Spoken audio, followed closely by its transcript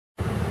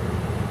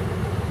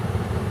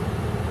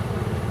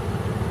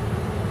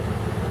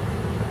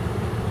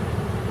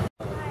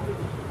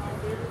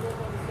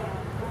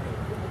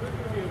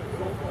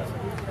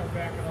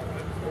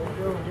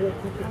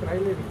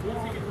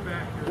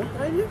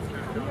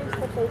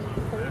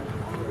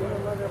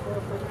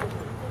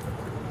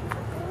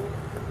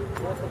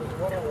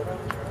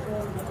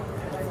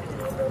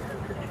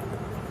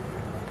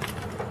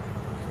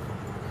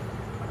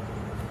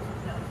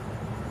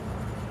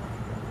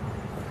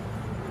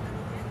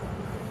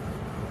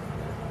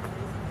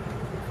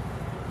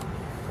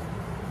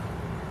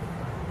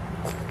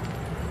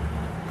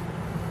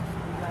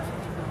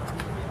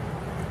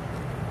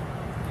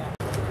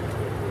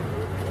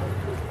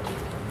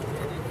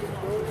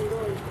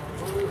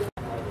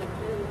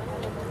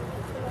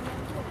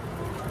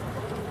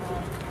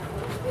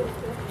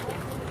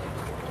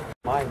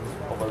Mine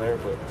over there,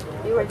 but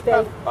you were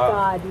thank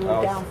God you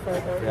were down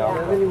further.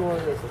 Yeah. Any more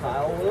of this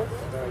tile with?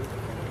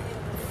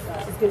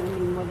 She's gonna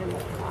need more than a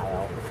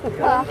tile. You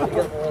got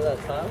more of that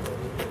tile?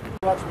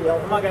 Watch me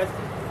out. come on, guys.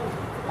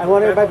 I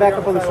want everybody back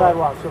up on the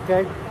sidewalks,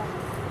 okay?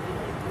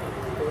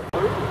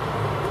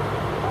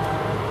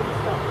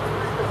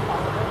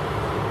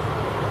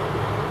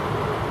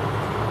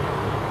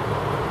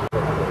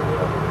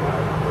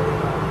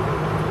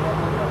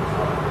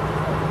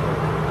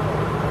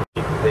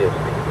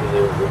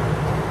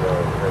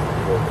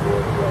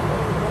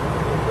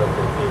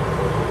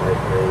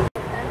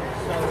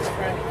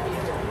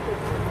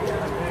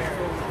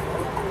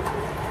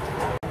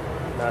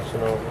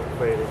 National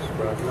Freight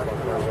Express.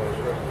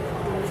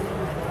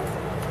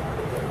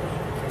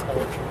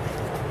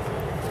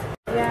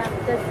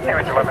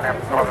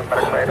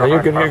 No,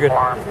 you're good, you're good.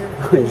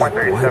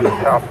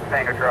 137 South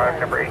Tango Drive,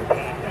 number 18,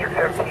 you're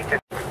 17.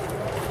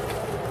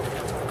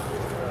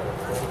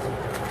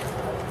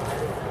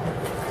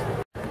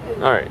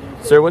 Alright,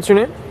 sir, what's your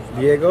name?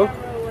 Diego,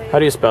 How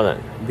do you spell that?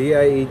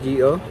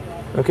 D-I-E-G-O.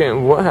 Okay,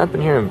 and what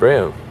happened here in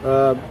Brea?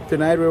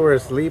 Tonight we were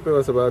asleep. It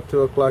was about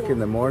 2 o'clock in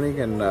the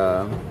morning, and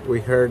we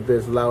heard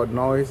this loud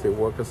noise. It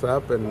woke us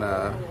up, and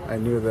I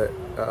knew that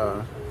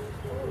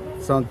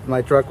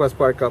my truck was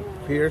parked up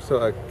here,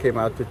 so I came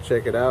out to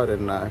check it out,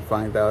 and I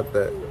find out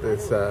that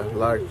this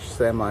large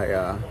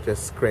semi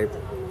just scraped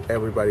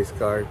everybody's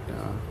car,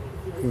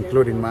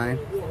 including mine.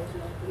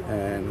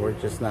 And we're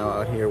just now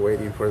out here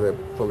waiting for the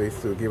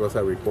police to give us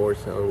a report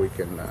so we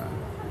can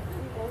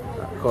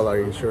call our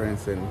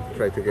insurance and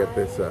try to get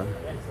this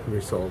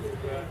resolved.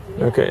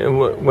 Okay, and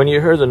when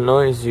you heard the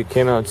noise, you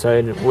came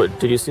outside. What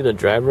did you see the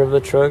driver of the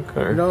truck?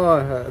 Or? No,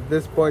 at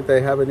this point I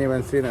haven't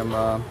even seen him.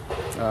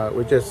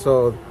 We just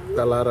saw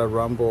a lot of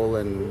rumble,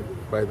 and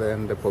by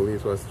then the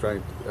police was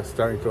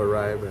starting to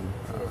arrive,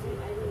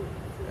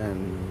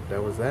 and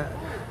that was that.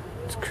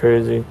 It's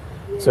crazy.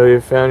 So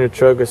you found your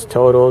truck was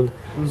totaled.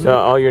 So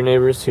all your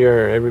neighbors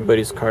here,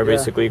 everybody's car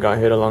basically got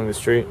hit along the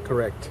street.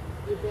 Correct.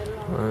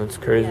 That's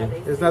crazy.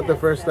 It's not the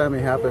first time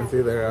it happens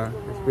either.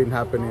 It's been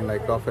happening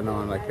like off and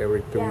on, like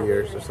every 2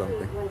 years or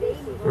something.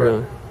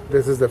 Really? But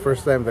this is the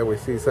first time that we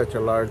see such a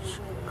large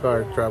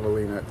car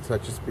traveling at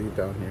such a speed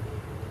down here.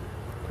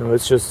 And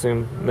it's just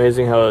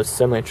amazing how a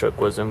semi truck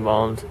was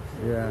involved.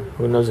 Yeah.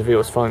 Who knows if he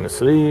was falling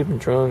asleep,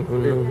 drunk?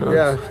 Who knows?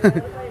 Yeah.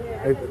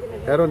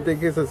 I don't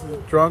think he's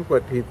drunk,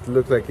 but he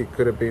looks like he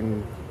could have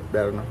been, I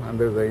don't know,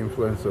 under the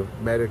influence of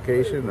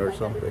medication or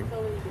something.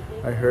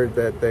 I heard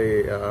that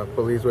the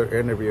police were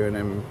interviewing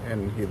him,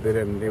 and he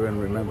didn't even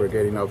remember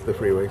getting off the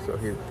freeway, so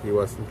he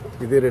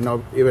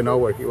didn't even know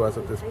where he was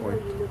at this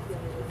point.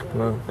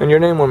 Wow. And your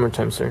name one more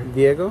time, sir?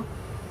 Diego.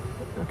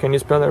 Can you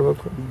spell that real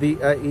quick?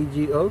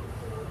 D-I-E-G-O.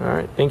 All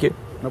right, thank you.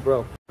 No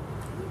problem.